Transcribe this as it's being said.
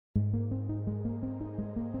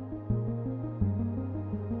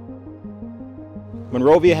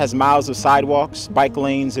Monrovia has miles of sidewalks, bike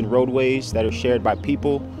lanes, and roadways that are shared by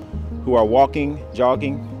people who are walking,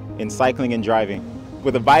 jogging, and cycling and driving.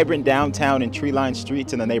 With a vibrant downtown and tree-lined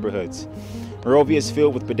streets in the neighborhoods, Monrovia is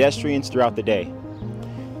filled with pedestrians throughout the day.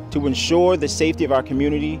 To ensure the safety of our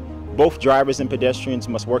community, both drivers and pedestrians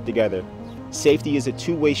must work together. Safety is a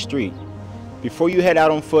two-way street. Before you head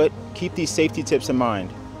out on foot, keep these safety tips in mind.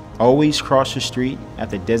 Always cross the street at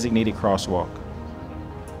the designated crosswalk.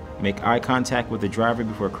 Make eye contact with the driver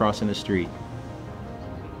before crossing the street.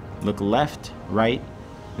 Look left, right,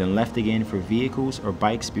 then left again for vehicles or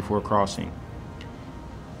bikes before crossing.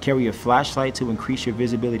 Carry a flashlight to increase your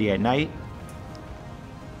visibility at night.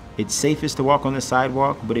 It's safest to walk on the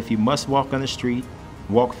sidewalk, but if you must walk on the street,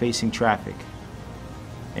 walk facing traffic.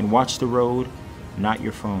 And watch the road, not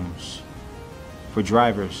your phones. For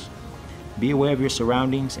drivers, be aware of your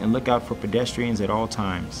surroundings and look out for pedestrians at all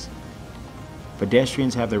times.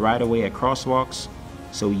 Pedestrians have the right-of-way at crosswalks,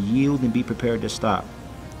 so yield and be prepared to stop.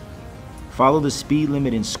 Follow the speed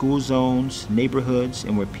limit in school zones, neighborhoods,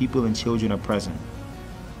 and where people and children are present.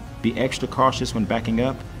 Be extra cautious when backing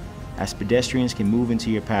up, as pedestrians can move into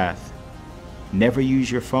your path. Never use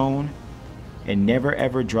your phone, and never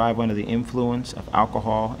ever drive under the influence of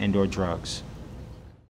alcohol and/or drugs.